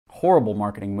Horrible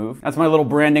marketing move. That's my little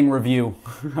branding review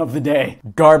of the day.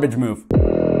 Garbage move.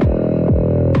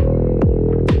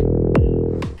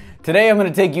 Today I'm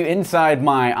going to take you inside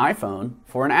my iPhone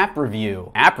for an app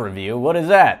review. App review? What is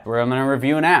that? Where I'm going to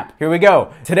review an app. Here we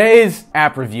go. Today's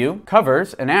app review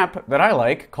covers an app that I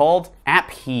like called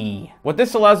Apphi. What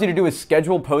this allows you to do is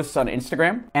schedule posts on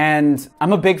Instagram, and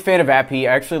I'm a big fan of Apphi.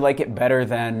 I actually like it better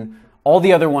than all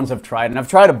the other ones I've tried, and I've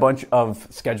tried a bunch of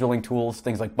scheduling tools,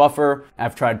 things like Buffer.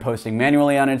 I've tried posting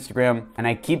manually on Instagram, and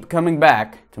I keep coming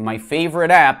back to my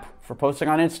favorite app for posting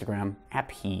on Instagram,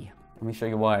 Apphi. Let me show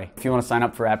you why. If you want to sign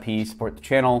up for Apphi, support the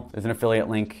channel, there's an affiliate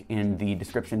link in the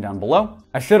description down below.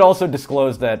 I should also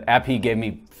disclose that Apphi gave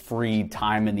me free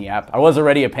time in the app. I was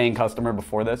already a paying customer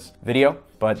before this video,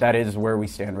 but that is where we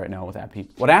stand right now with Apphi.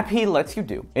 What Apphi lets you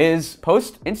do is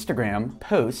post Instagram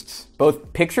posts,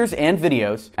 both pictures and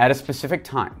videos, at a specific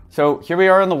time. So here we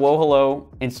are on the Wohello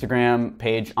Instagram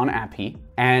page on Apphi,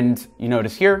 and you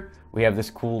notice here, we have this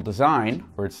cool design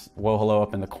where it's Wohello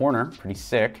up in the corner, pretty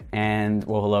sick, and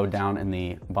Wohello down in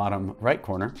the bottom right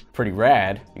corner, pretty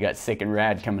rad. You got sick and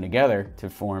rad coming together to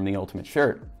form the ultimate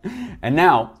shirt. And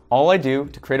now, all I do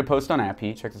to create a post on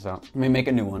Apphi, check this out, let me make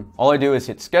a new one. All I do is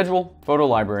hit schedule, photo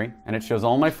library, and it shows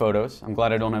all my photos. I'm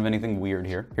glad I don't have anything weird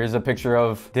here. Here's a picture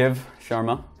of Div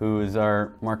Sharma, who is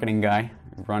our marketing guy.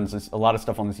 Runs a lot of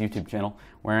stuff on this YouTube channel,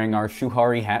 wearing our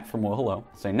Shuhari hat from Wohello.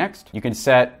 Say next. You can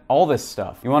set all this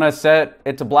stuff. You want to set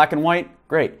it to black and white?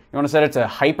 Great. You want to set it to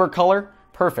hyper color?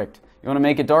 Perfect. You want to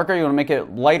make it darker? You want to make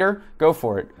it lighter? Go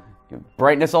for it.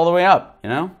 Brightness all the way up, you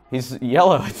know? He's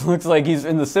yellow. It looks like he's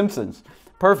in The Simpsons.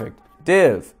 Perfect.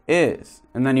 Div is,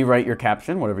 and then you write your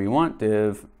caption, whatever you want.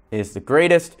 Div is the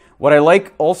greatest. What I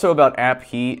like also about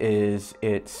Apphi is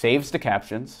it saves the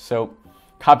captions. So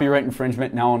copyright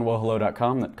infringement now on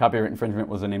wohello.com. That copyright infringement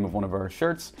was the name of one of our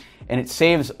shirts. And it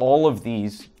saves all of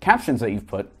these captions that you've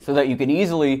put so that you can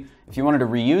easily, if you wanted to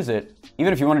reuse it,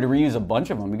 even if you wanted to reuse a bunch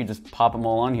of them, you could just pop them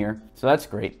all on here. So that's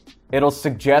great. It'll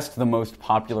suggest the most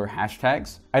popular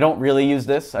hashtags. I don't really use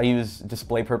this. I use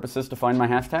display purposes to find my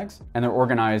hashtags. And they're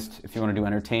organized if you want to do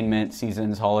entertainment,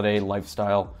 seasons, holiday,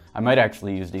 lifestyle. I might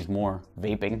actually use these more.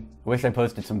 Vaping. I wish I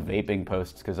posted some vaping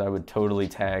posts because I would totally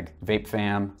tag Vape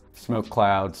Fam, Smoke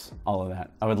Clouds, all of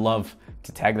that. I would love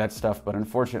to tag that stuff, but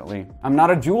unfortunately, I'm not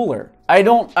a jeweler. I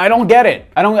don't get it.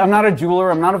 I'm not a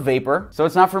jeweler, I'm not a vapor, so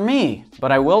it's not for me.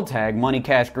 But I will tag money,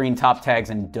 cash, green, top tags,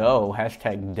 and dough,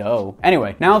 hashtag dough.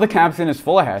 Anyway, now the caption is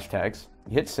full of hashtags.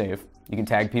 You hit save. You can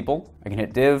tag people. I can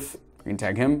hit div. I can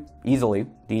tag him easily.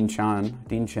 Dean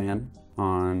Chan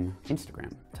on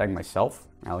Instagram. Tag myself,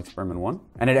 Alex Berman 1.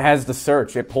 And it has the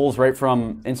search. It pulls right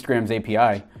from Instagram's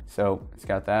API. So it's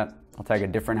got that. I'll tag a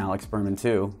different Alex Berman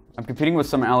too. I'm competing with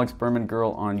some Alex Berman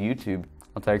girl on YouTube.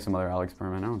 I'll tag some other Alex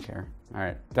Berman, I don't care. All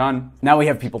right, done. Now we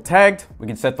have people tagged. We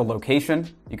can set the location.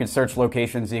 You can search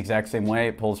locations the exact same way.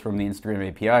 It pulls from the Instagram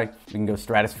API. We can go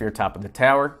stratosphere, top of the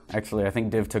tower. Actually, I think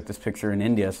Div took this picture in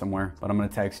India somewhere, but I'm gonna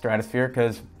tag stratosphere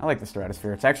because I like the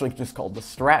stratosphere. It's actually just called the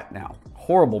Strat now.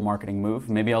 Horrible marketing move.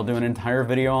 Maybe I'll do an entire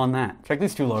video on that. Check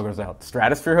these two logos out.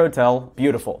 Stratosphere Hotel,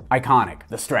 beautiful. Iconic,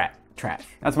 the Strat. Trash.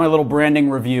 That's my little branding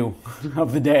review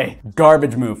of the day.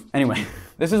 Garbage move. Anyway,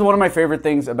 this is one of my favorite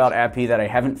things about Apphi that I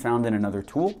haven't found in another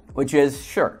tool, which is,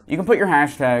 sure, you can put your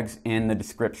hashtags in the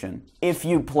description if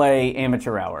you play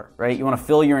amateur hour, right? You want to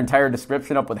fill your entire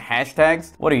description up with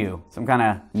hashtags? What are you, some kind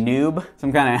of noob?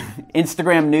 Some kind of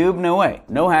Instagram noob? No way.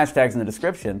 No hashtags in the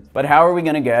description. But how are we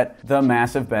going to get the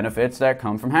massive benefits that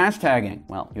come from hashtagging?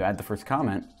 Well, you add the first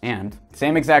comment, and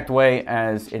same exact way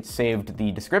as it saved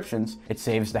the descriptions, it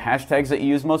saves the hashtags that you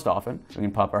use most often. So we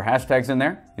can pop our hashtags in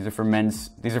there. These are for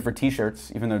these are for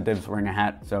t-shirts, even though Div's wearing a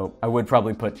hat. So I would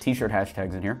probably put t-shirt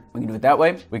hashtags in here. We can do it that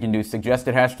way. We can do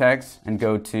suggested hashtags and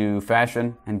go to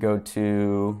fashion and go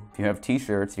to, if you have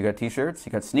t-shirts, you got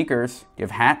sneakers, you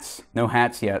have hats. No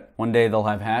hats yet. One day they'll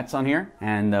have hats on here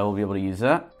and we'll be able to use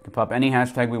that. We can pop any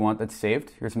hashtag we want that's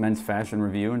saved. Here's men's fashion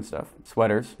review and stuff.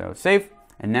 Sweaters, so save.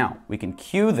 And now we can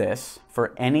queue this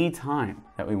for any time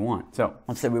that we want. So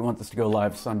let's say we want this to go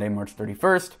live Sunday, March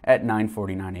 31st at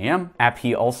 9:49 a.m.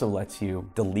 Apphi also lets you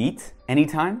delete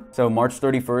anytime. So March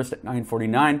 31st at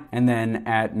 9:49, and then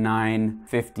at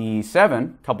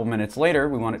 9:57, a couple minutes later,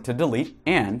 we want it to delete,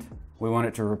 and we want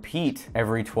it to repeat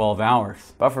every 12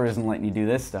 hours. Buffer isn't letting you do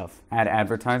this stuff. Add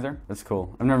advertiser, that's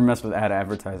cool. I've never messed with add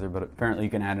advertiser, but apparently you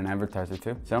can add an advertiser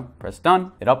too. So press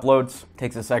done, it uploads,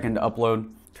 takes a second to upload.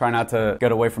 Try not to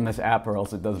get away from this app or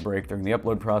else it does break during the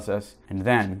upload process. And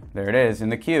then, there it is in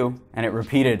the queue, and it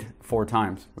repeated 4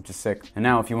 times, which is sick. And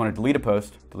now if you want to delete a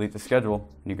post, delete the schedule,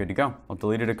 and you're good to go. I'll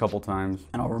delete it a couple times,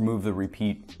 and I'll remove the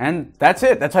repeat. And that's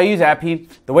it. That's how you use Apphi.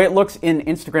 The way it looks in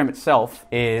Instagram itself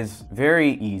is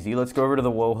very easy. Let's go over to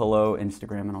the Wohello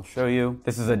Instagram, and I'll show you.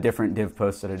 This is a different div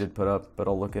post that I did put up, but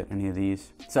I'll look at any of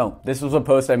these. So this was a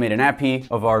post I made in Apphi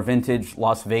of our vintage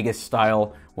Las Vegas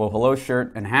style Wohello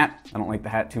shirt and hat. I don't like the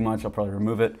hat too much. I'll probably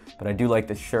remove it, but I do like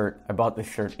this shirt. I bought this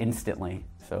shirt instantly.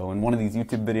 So in one of these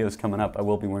YouTube videos coming up, I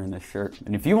will be wearing this shirt.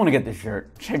 And if you want to get this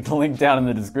shirt, check the link down in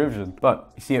the description.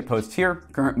 But you see it post here,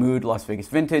 current mood, Las Vegas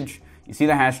vintage. You see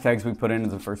the hashtags we put in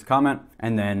as the first comment,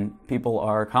 and then people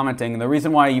are commenting. And the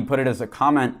reason why you put it as a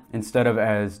comment instead of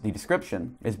as the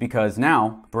description is because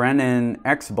now Brennan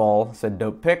Xball said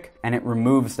dope pick, and it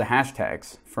removes the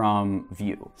hashtags from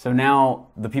view. So now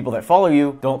the people that follow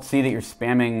you don't see that you're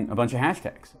spamming a bunch of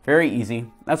hashtags. Very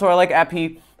easy. That's why I like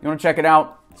Apphi. You want to check it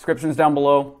out? Description's down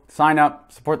below. Sign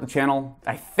up, support the channel.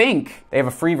 I think they have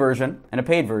a free version and a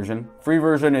paid version. Free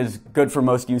version is good for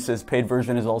most uses. Paid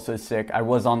version is also sick. I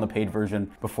was on the paid version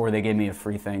before they gave me a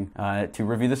free thing to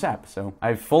review this app. So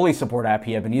I fully support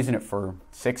Apphi. I've been using it for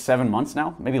 6-7 months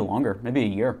now, maybe longer, maybe a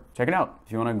year. Check it out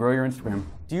if you want to grow your Instagram.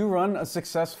 Do you run a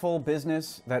successful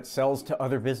business that sells to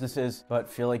other businesses but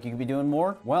feel like you could be doing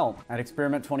more? Well, at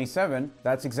Experiment 27,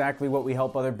 that's exactly what we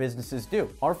help other businesses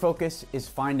do. Our focus is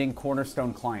finding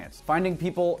cornerstone clients, finding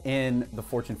people in the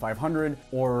Fortune 500,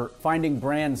 or finding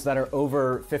brands that are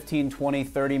over 15, 20,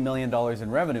 $30 million in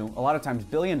revenue, a lot of times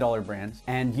billion-dollar brands,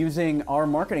 and using our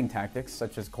marketing tactics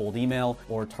such as cold email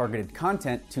or targeted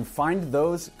content to find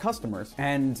those customers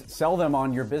and sell them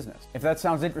on your business. If that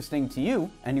sounds interesting to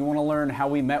you and you want to learn how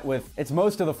we met with, it's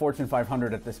most of the Fortune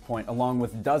 500 at this point, along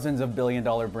with dozens of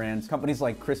billion-dollar brands, companies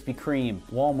like Krispy Kreme,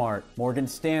 Walmart, Morgan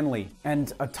Stanley,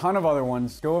 and a ton of other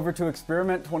ones, go over to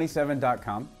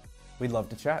experiment27.com. We'd love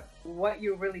to chat. What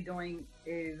you're really doing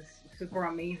is super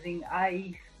amazing.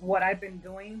 What I've been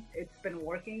doing, it's been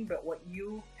working, but what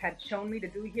you had shown me to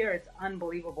do here, it's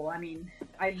unbelievable. I mean,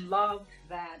 I love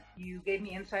that you gave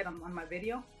me insight on my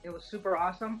video. It was super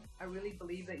awesome. I really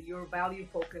believe that you're value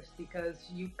focused because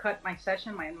you cut my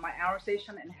session, my hour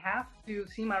session in half to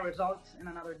see my results in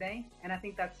another day. And I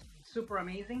think that's super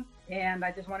amazing. And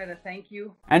I just wanted to thank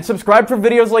you. And subscribe for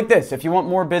videos like this. If you want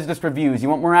more business reviews, you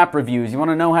want more app reviews, you want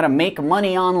to know how to make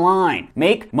money online.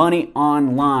 Make money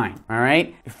online, all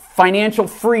right? Financial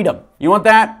freedom. You want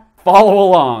that? Follow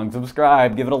along,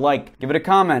 subscribe, give it a like, give it a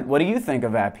comment. What do you think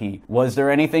of Apphi? Was there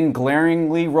anything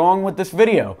glaringly wrong with this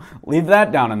video? Leave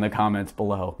that down in the comments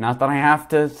below. Not that I have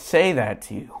to say that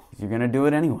to you. You're going to do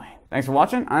it anyway. Thanks for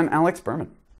watching. I'm Alex Berman.